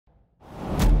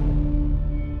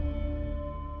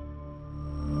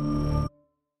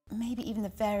maybe even the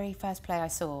very first play I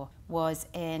saw was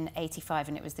in '85,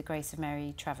 and it was The Grace of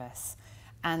Mary Travis.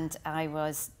 And I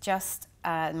was just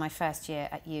my first year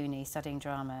at uni studying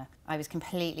drama. I was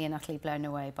completely and utterly blown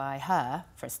away by her,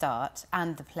 for a start,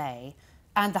 and the play,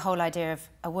 and the whole idea of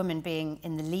a woman being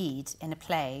in the lead in a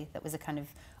play that was a kind of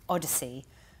odyssey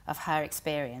of her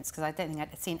experience, because I don't think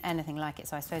I'd seen anything like it,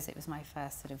 so I suppose it was my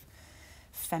first sort of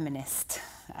feminist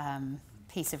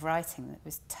piece of writing that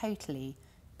was totally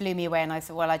blew me away. And I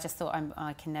thought, well, I just thought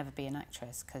I can never be an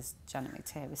actress, because Janet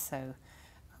McTeer was so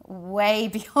way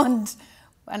beyond.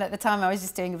 And at the time I was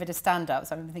just doing a bit of stand-up,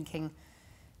 so I remember thinking,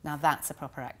 now that's a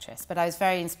proper actress. But I was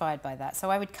very inspired by that.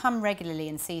 So I would come regularly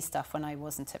and see stuff when I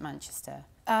wasn't at Manchester.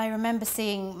 I remember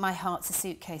seeing My Heart's a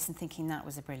Suitcase and thinking that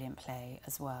was a brilliant play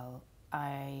as well.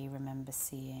 I remember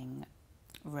seeing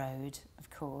Road, of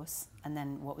course, and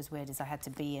then what was weird is I had to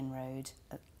be in Road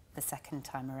the second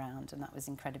time around, and that was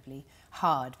incredibly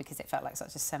hard because it felt like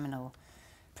such a seminal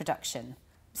production.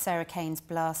 Sarah Kane's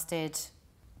Blasted.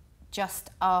 Just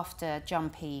after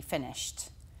Jumpy finished,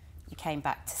 you came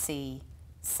back to see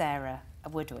Sarah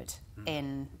Woodward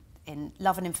in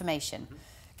Love and Information,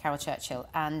 Carol Churchill,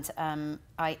 and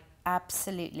I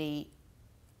absolutely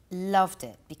loved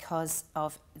it because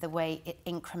of the way it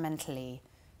incrementally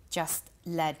just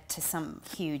led to some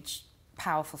huge,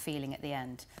 powerful feeling at the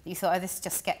end. You thought, oh, this is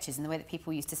just sketches, and the way that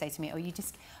people used to say to me, oh, you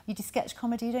do sketch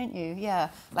comedy, don't you?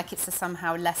 Yeah, like it's a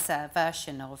somehow lesser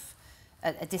version of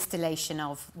a distillation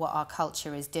of what our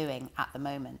culture is doing at the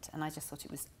moment. And I just thought it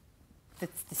was,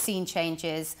 the scene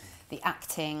changes, the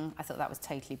acting, I thought that was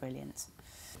totally brilliant.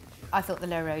 I thought The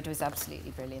Low Road was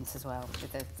absolutely brilliant as well,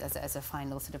 with as a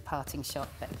final sort of parting shot,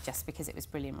 but just because it was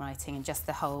brilliant writing and just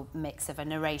the whole mix of a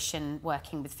narration,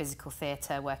 working with physical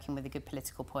theatre, working with a good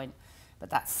political point.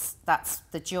 But that's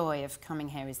the joy of coming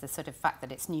here, is the sort of fact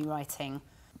that it's new writing,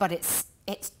 but it's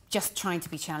just trying to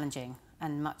be challenging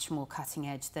and much more cutting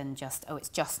edge than just, oh, it's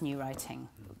just new writing.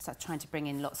 So trying to bring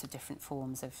in lots of different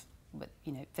forms of,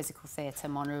 you know, physical theatre,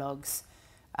 monologues,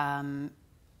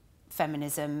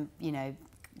 feminism, you know,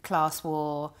 class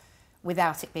war,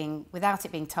 without it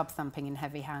being tub thumping and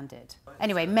heavy handed.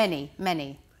 Anyway, many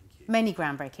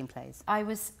groundbreaking plays. I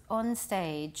was on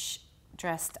stage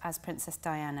dressed as Princess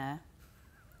Diana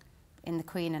in The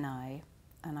Queen and I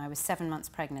was 7 months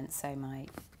pregnant, so my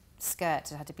skirt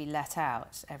had to be let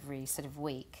out every sort of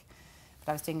week.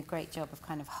 But I was doing a great job of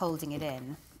kind of holding it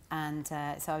in. And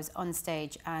so I was on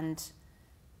stage, and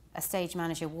a stage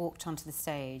manager walked onto the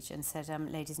stage and said,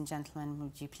 ladies and gentlemen,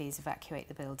 would you please evacuate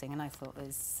the building? And I thought,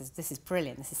 this is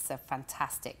brilliant. This is a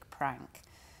fantastic prank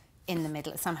in the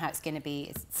middle. Somehow it's going to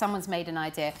be, someone's made an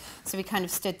idea. So we kind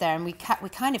of stood there, and we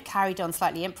kind of carried on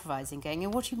slightly improvising, going,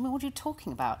 what are you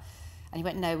talking about? And he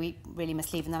went, no, we really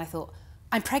must leave. And then I thought,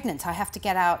 I'm pregnant, I have to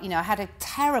get out. You know, I had a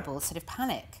terrible sort of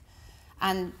panic.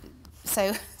 And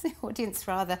so the audience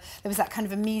there was that kind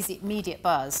of immediate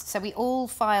buzz. So we all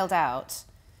filed out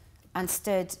and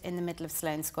stood in the middle of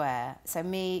Sloane Square. So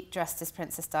me, dressed as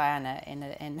Princess Diana,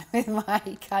 with my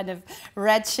kind of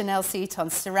red Chanel suit on,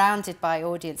 surrounded by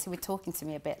audience who were talking to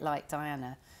me a bit like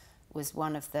Diana, was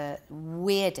one of the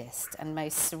weirdest and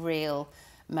most surreal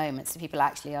moments of people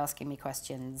actually asking me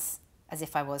questions as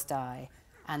if I was Di.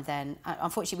 And then,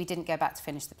 unfortunately, we didn't go back to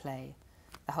finish the play.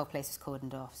 The whole place was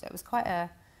cordoned off. So it was quite a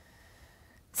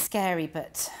scary,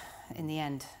 but in the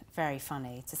end, very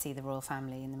funny to see the royal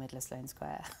family in the middle of Sloane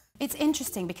Square. It's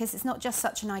interesting because it's not just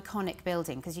such an iconic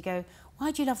building, because you go,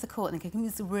 why do you love the court? And they go,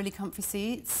 it's the really comfy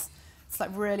seats. It's like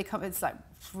really comfy,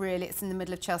 it's in the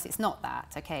middle of Chelsea. It's not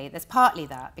that, okay? There's partly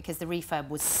that, because the refurb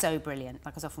was so brilliant.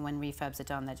 Like, as often when refurbs are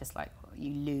done, they're just like,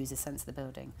 you lose a sense of the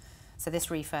building. So this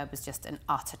refurb was just an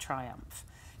utter triumph.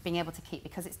 Being able to keep,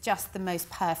 because it's just the most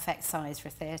perfect size for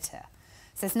a theatre.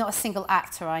 So there's not a single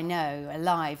actor I know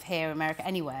alive here, America,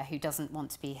 anywhere, who doesn't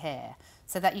want to be here.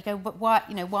 So that you go, but why,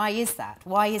 you know, why is that?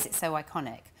 Why is it so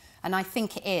iconic? And I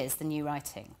think it is the new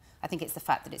writing. I think it's the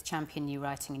fact that it's champion new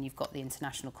writing, and you've got the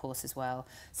international course as well,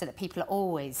 so that people are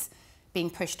always being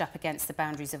pushed up against the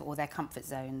boundaries of all their comfort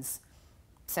zones.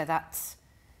 So that's,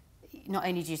 not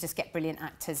only do you just get brilliant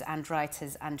actors and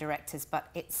writers and directors, but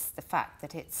it's the fact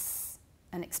that it's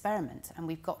an experiment, and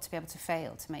we've got to be able to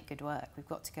fail to make good work. We've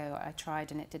got to go, I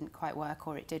tried and it didn't quite work,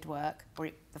 or it did work, or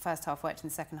the first half worked and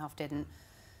the second half didn't.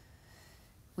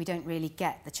 We don't really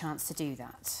get the chance to do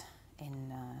that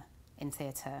in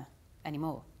theatre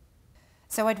anymore.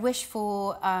 So I'd wish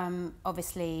for,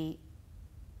 obviously,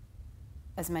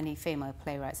 as many female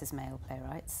playwrights as male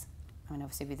playwrights. I mean,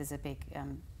 obviously there's a big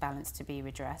balance to be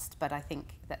redressed, but I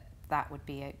think that would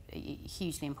be a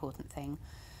hugely important thing,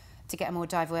 to get a more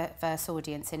diverse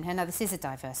audience in here. Now, this is a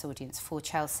diverse audience for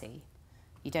Chelsea,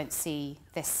 You don't see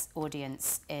this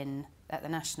audience at the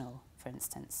National, for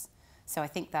instance. So I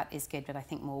think that is good, but I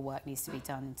think more work needs to be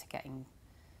done into getting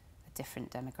a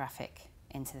different demographic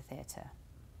into the theatre,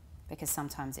 because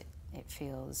sometimes it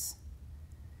feels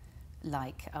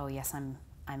like, oh yes, I'm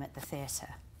at the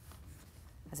theatre,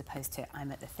 as opposed to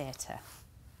I'm at the theatre,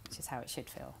 which is how it should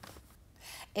feel.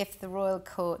 If the Royal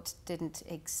Court didn't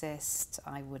exist,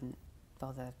 I wouldn't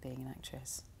bother being an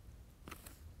actress.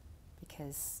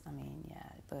 Because, I mean, yeah,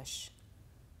 Bush,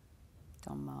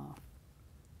 Don Mar,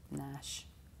 Nash,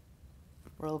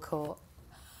 Royal Court.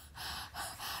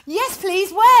 Yes,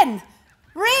 please, when?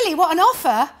 Really, what an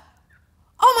offer?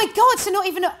 Oh my God, so not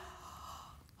even a...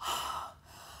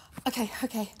 Okay,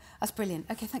 that's brilliant.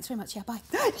 Okay, thanks very much, yeah, bye.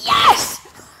 Yes!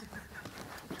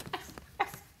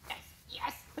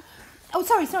 Yes! Oh,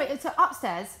 sorry, it's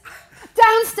upstairs.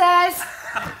 Downstairs!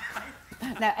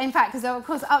 No, in fact, because of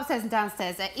course upstairs and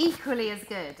downstairs are equally as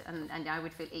good, and I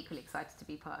would feel equally excited to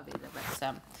be part of either.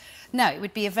 But no, it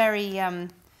would be a very,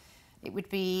 it would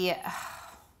be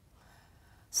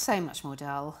so much more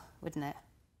dull, wouldn't it?